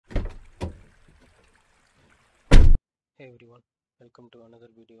Hey everyone, welcome to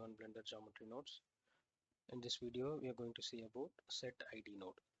another video on Blender Geometry Nodes. In this video, we are going to see about Set ID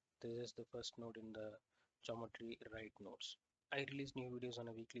node. This is the first node in the Geometry Right nodes. I release new videos on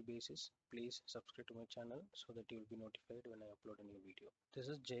a weekly basis. Please subscribe to my channel so that you will be notified when I upload a new video. This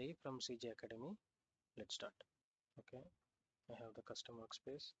is Jay from CJ Academy. Let's start. Okay, I have the custom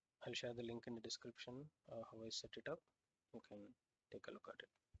workspace. I'll share the link in the description how I set it up. You can take a look at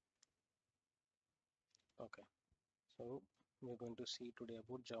it. Okay, so we're going to see today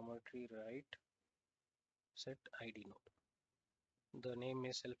about Geometry Right Set ID node. The name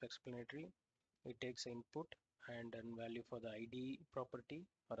is self-explanatory. It takes input and then value for the ID property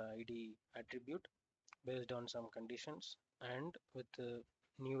or ID attribute based on some conditions, and with the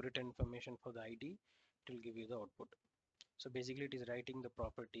new written information for the ID, it will give you the output. So basically it is writing the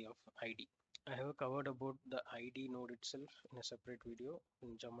property of ID. I have covered about the ID node itself in a separate video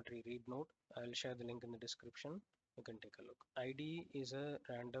in Geometry Read node. I'll share the link in the description. You can take a look. ID is a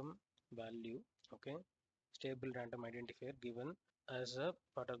random value, okay, stable random identifier given as a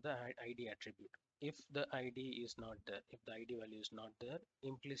part of the ID attribute. If the ID is not there, if the ID value is not there,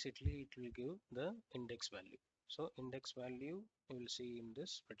 implicitly it will give the index value. So index value you will see in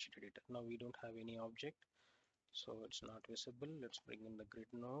this spreadsheet editor. Now we don't have any object, so it's not visible. Let's bring in the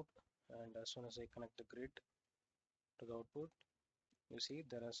grid node, and as soon as I connect the grid to the output, you see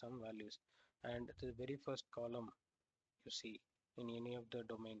there are some values, and the very first column you see in any of the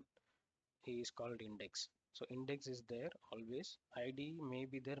domain is called index. So index is there always. ID may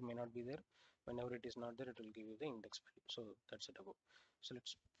be there, may not be there. Whenever it is not there, it will give you the index value. So that's it about. So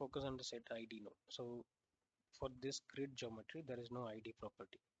let's focus on the set ID node. So for this grid geometry, there is no ID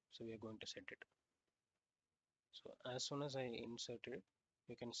property. So we are going to set it. So as soon as I insert it,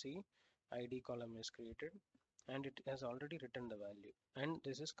 you can see ID column is created and it has already written the value. And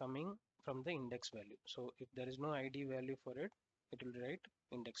this is coming from the index value. So if there is no ID value for it, it will write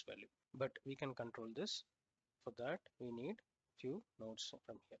index value. But we can control this. For that, we need few nodes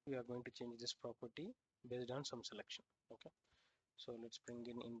from here. We are going to change this property based on some selection. Okay. So let's bring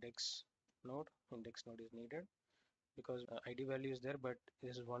in index node. Index node is needed because ID value is there, but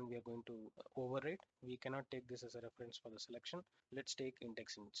this is one we are going to override. We cannot take this as a reference for the selection. Let's take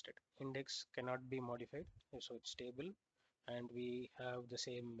index instead. Index cannot be modified, so it's stable, and we have the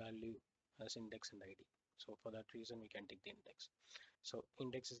same value as index and ID. So for that reason, we can take the index. So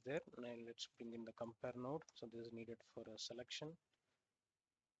index is there. Now let's bring in the compare node. So this is needed for a selection.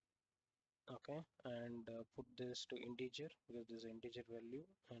 Okay, and put this to integer because this is integer value,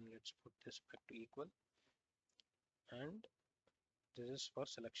 and let's put this back to equal, and this is for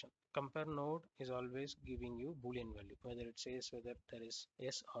selection. Compare node is always giving you boolean value, whether it says whether there is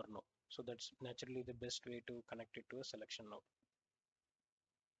yes or no. So that's naturally the best way to connect it to a selection node.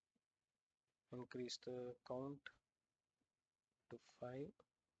 Increase the count to 5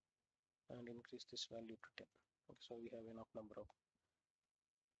 and increase this value to 10. Okay, so we have enough number of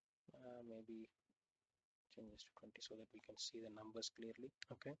maybe change this to 20 so that we can see the numbers clearly.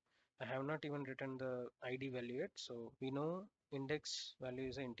 Okay, I have not even written the ID value yet, so we know index value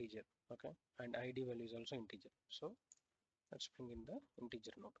is an integer, okay, and ID value is also integer. So let's bring in the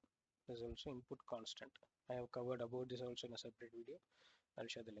integer node. There's also input constant. I have covered about this also in a separate video. I'll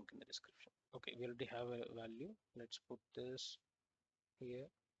share the link in the description. Okay, we already have a value. Let's put this here.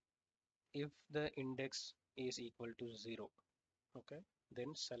 If the index is equal to 0, okay,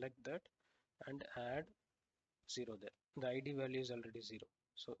 then select that and add 0 there. The ID value is already 0.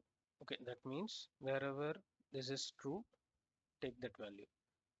 So, okay, that means wherever this is true, take that value.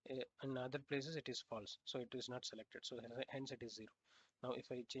 In other places it is false, so it is not selected. So hence it is 0. Now if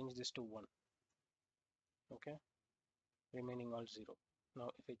I change this to 1, okay, remaining all 0. Now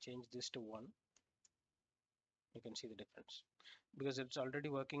if I change this to 1, you can see the difference because it's already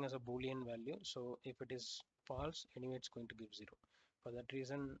working as a boolean value. So if it is false, anyway it's going to give 0. For that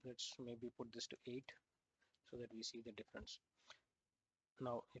reason, let's maybe put this to 8 so that we see the difference.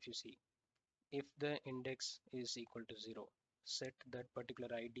 Now if you see, if the index is equal to 0, set that particular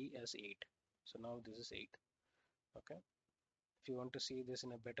ID as 8. So now this is 8. Okay, if you want to see this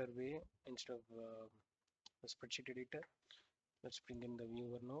in a better way, instead of the spreadsheet editor, let's bring in the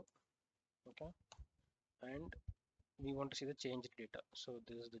viewer now. Okay, and we want to see the changed data. So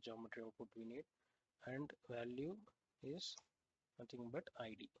this is the geometry output we need, and value is nothing but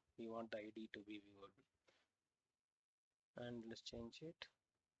ID. We want the ID to be viewable, and let's change it.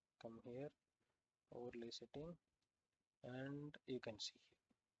 Come here, overlay setting, and you can see here.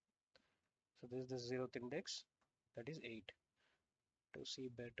 So this is the 0th index, that is 8. To see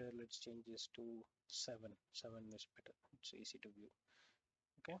better, let's change this to 7. 7 is better, it's easy to view.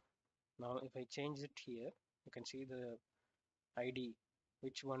 Okay, now if I change it here, you can see the ID,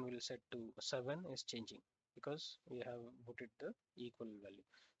 which one will set to 7 is changing because we have put it the equal value.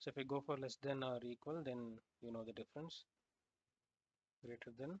 So if we go for less than or equal, then you know the difference.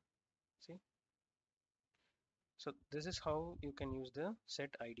 Greater than, see. So this is how you can use the set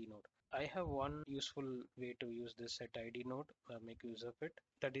ID node. I have one useful way to use this set ID node, make use of it.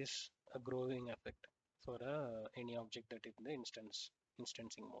 That is a growing effect for any object that is in the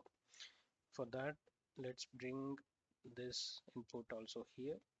instancing mode. For that, let's bring this input also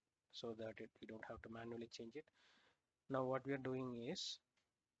here so that we don't have to manually change it. Now what we are doing is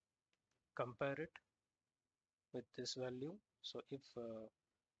compare it with this value. So if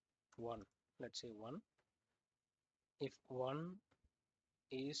 1, let's say 1, if 1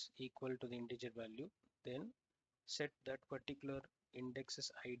 is equal to the integer value, then set that particular index's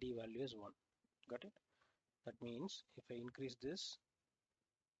ID value as 1. Got it? That means if I increase this,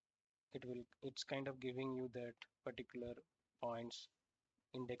 it's kind of giving you that particular points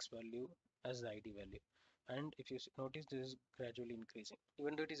index value as the ID value. And if you notice, this is gradually increasing.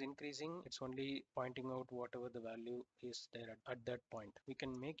 Even though it is increasing, it's only pointing out whatever the value is there at that point. We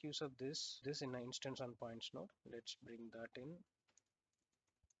can make use of this in an instance on points node. Let's bring that in.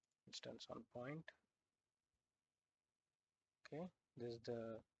 Instance on point. Okay, this is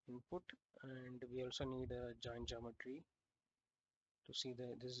the input, and we also need a join geometry to see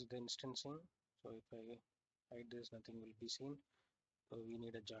this is the instancing. So if I hide this, nothing will be seen. So we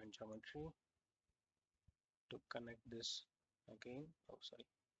need a join geometry to connect this again. Oh, sorry.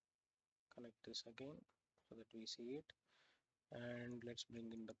 Connect this again so that we see it. And let's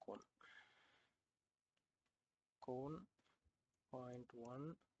bring in the cone. Cone point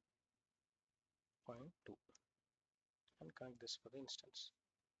 1, point 2, and connect this for the instance.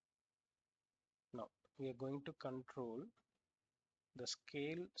 Now we are going to control the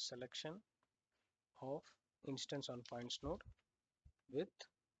scale selection of instance on points node with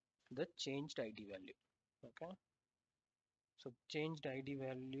the changed ID value. Okay, so changed ID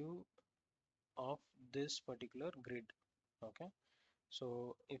value of this particular grid. Okay,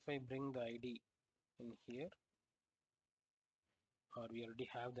 so if I bring the ID in here, or we already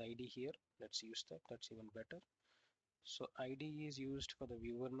have the ID here, let's use that. That's even better. So ID is used for the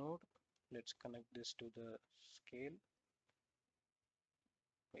viewer node. Let's connect this to the scale.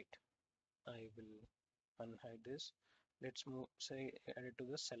 Wait, I will unhide this. Let's move, say, add it to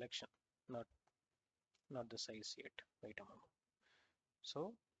the selection, not the size yet. Wait a moment.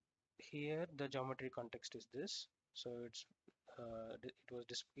 So here the geometry context is this. So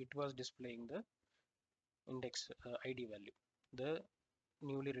it was displaying the index ID value, the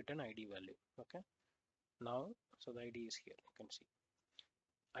newly written ID value. Okay. Now, so the ID is here. You can see.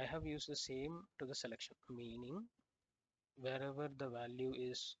 I have used the same to the selection, meaning wherever the value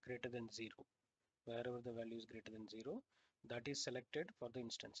is greater than 0, wherever the value is greater than 0, that is selected for the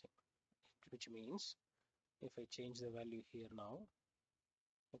instancing, which means if I change the value here now,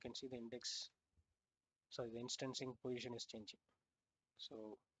 you can see the index, sorry, the instancing position is changing.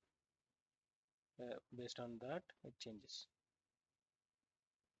 So based on that, it changes.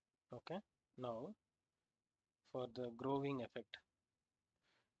 Okay, now for the growing effect,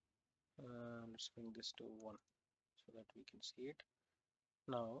 let's bring this to 1 so that we can see it.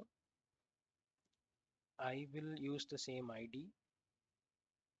 Now I will use the same ID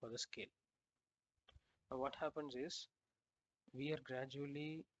for the scale. Now what happens is we are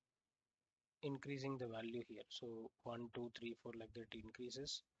gradually increasing the value here. So 1, 2, 3, 4 like that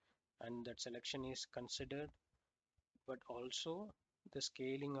increases, and that selection is considered, but also the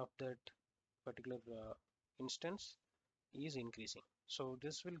scaling of that particular instance is increasing. So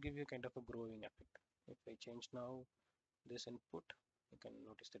this will give you kind of a growing effect. If I change now this input, you can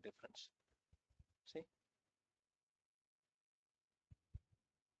notice the difference. See?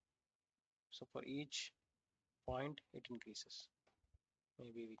 So for each point it increases.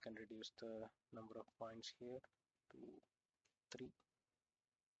 Maybe we can reduce the number of points here to 3.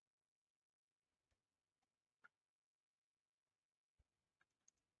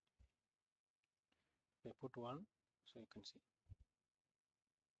 I put 1 so you can see.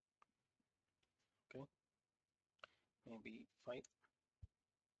 Okay, maybe 5.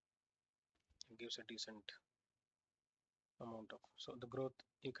 It gives a decent amount of, so the growth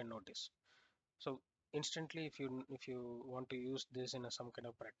you can notice. So instantly if you want to use this in some kind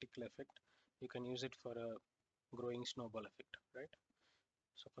of practical effect, you can use it for a growing snowball effect, right?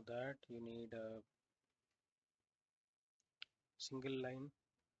 So for that you need a single line.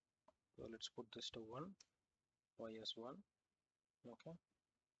 So let's put this to 1, y as 1. Okay,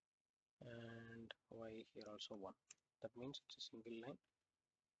 and y here also 1. That means it's a single line.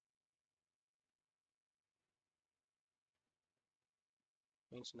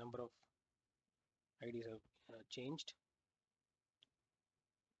 means number of IDs have changed.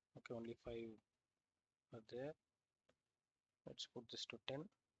 Okay, only 5 are there. Let's put this to 10.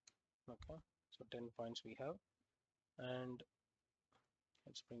 Okay, so 10 points we have, and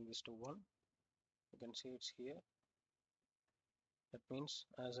let's bring this to 1. You can see it's here. That means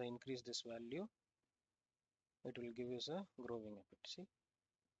as I increase this value, it will give us a growing effect. See,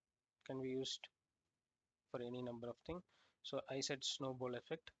 can be used for any number of things. So I said snowball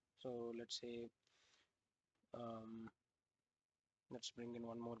effect. So let's say let's bring in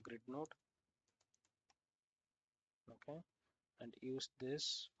one more grid node. Okay, and use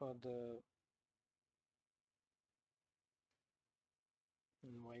this for the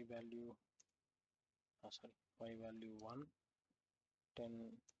y value. Sorry, y value 1,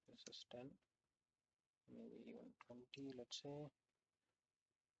 10. This is 10, maybe even 20. Let's say.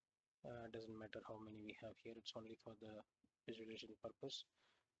 Doesn't matter how many we have here. It's only for the visualization purpose.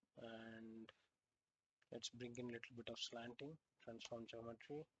 And let's bring in a little bit of slanting, transform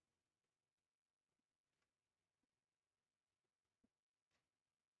geometry.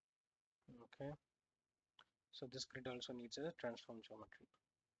 Okay, so this grid also needs a transform geometry.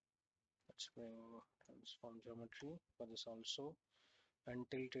 Let's bring transform geometry for this also, and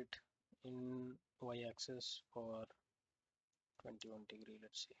tilt it in y-axis for 21°.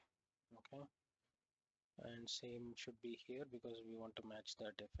 Let's see. Okay, and same should be here because we want to match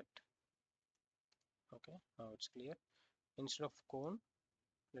that effect. Okay, now it's clear. Instead of cone,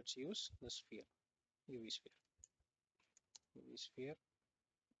 let's use the sphere, UV sphere. UV sphere.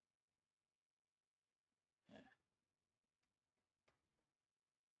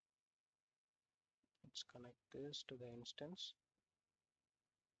 Let's connect this to the instance.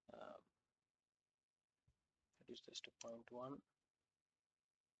 Reduce this to 0.1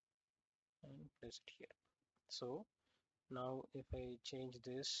 and place it here. So now if I change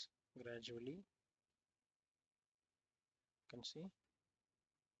this gradually, you can see,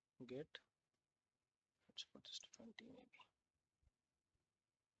 get, let's put this to 20 maybe,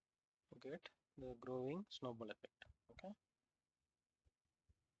 get the growing snowball effect. Okay,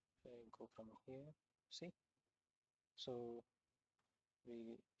 so I go from here, see, so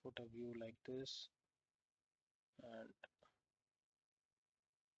we put a view like this, and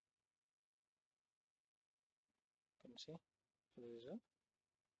you can see, so there is a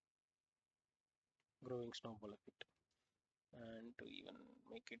growing snowball effect. And to even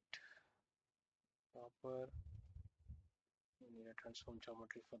make it proper, we need a transform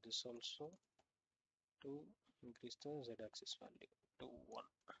geometry for this also, to increase the z-axis value to 1.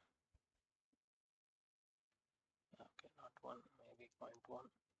 Okay, not 1, maybe 0.1.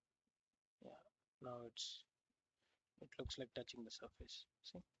 Yeah, now it looks like touching the surface.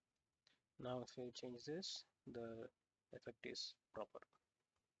 See, now if I change this, the effect is proper,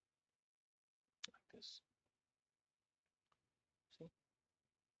 like this. See,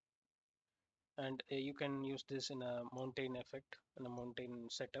 and you can use this in a mountain effect, in a mountain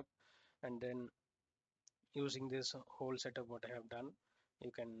setup, and then using this whole setup what I have done,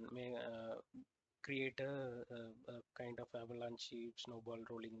 you can create a kind of avalanche snowball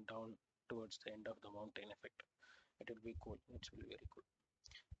rolling down towards the end of the mountain effect. It will be cool. It will be very cool.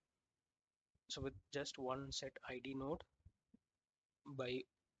 So with just one set ID node, by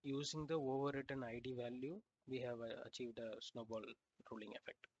using the overwritten ID value, we have achieved a snowball rolling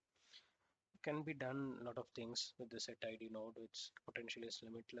effect. It can be done a lot of things with the set ID node. Its potential is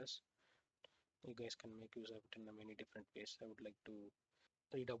limitless. You guys can make use of it in many different ways. I would like to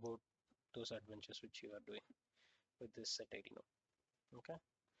read about those adventures which you are doing with this set ID node. Okay,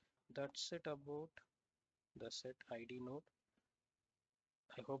 that's it about the set ID node.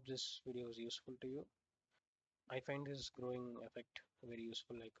 I hope this video is useful to you. I find this growing effect very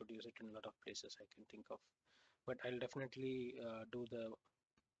useful. I could use it in a lot of places I can think of, but I'll definitely do the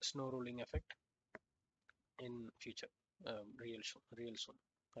snow rolling effect in future, real soon.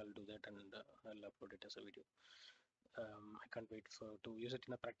 I'll do that, and I'll upload it as a video. I can't wait to use it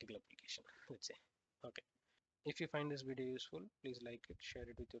in a practical application, let's say. Okay, if you find this video useful, please like it, share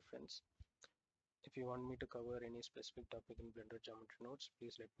it with your friends. If you want me to cover any specific topic in Blender geometry nodes,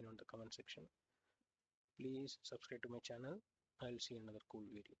 please let me know in the comment section. Please subscribe to my channel. I'll see another cool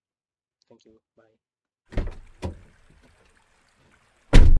video. Thank you. Bye.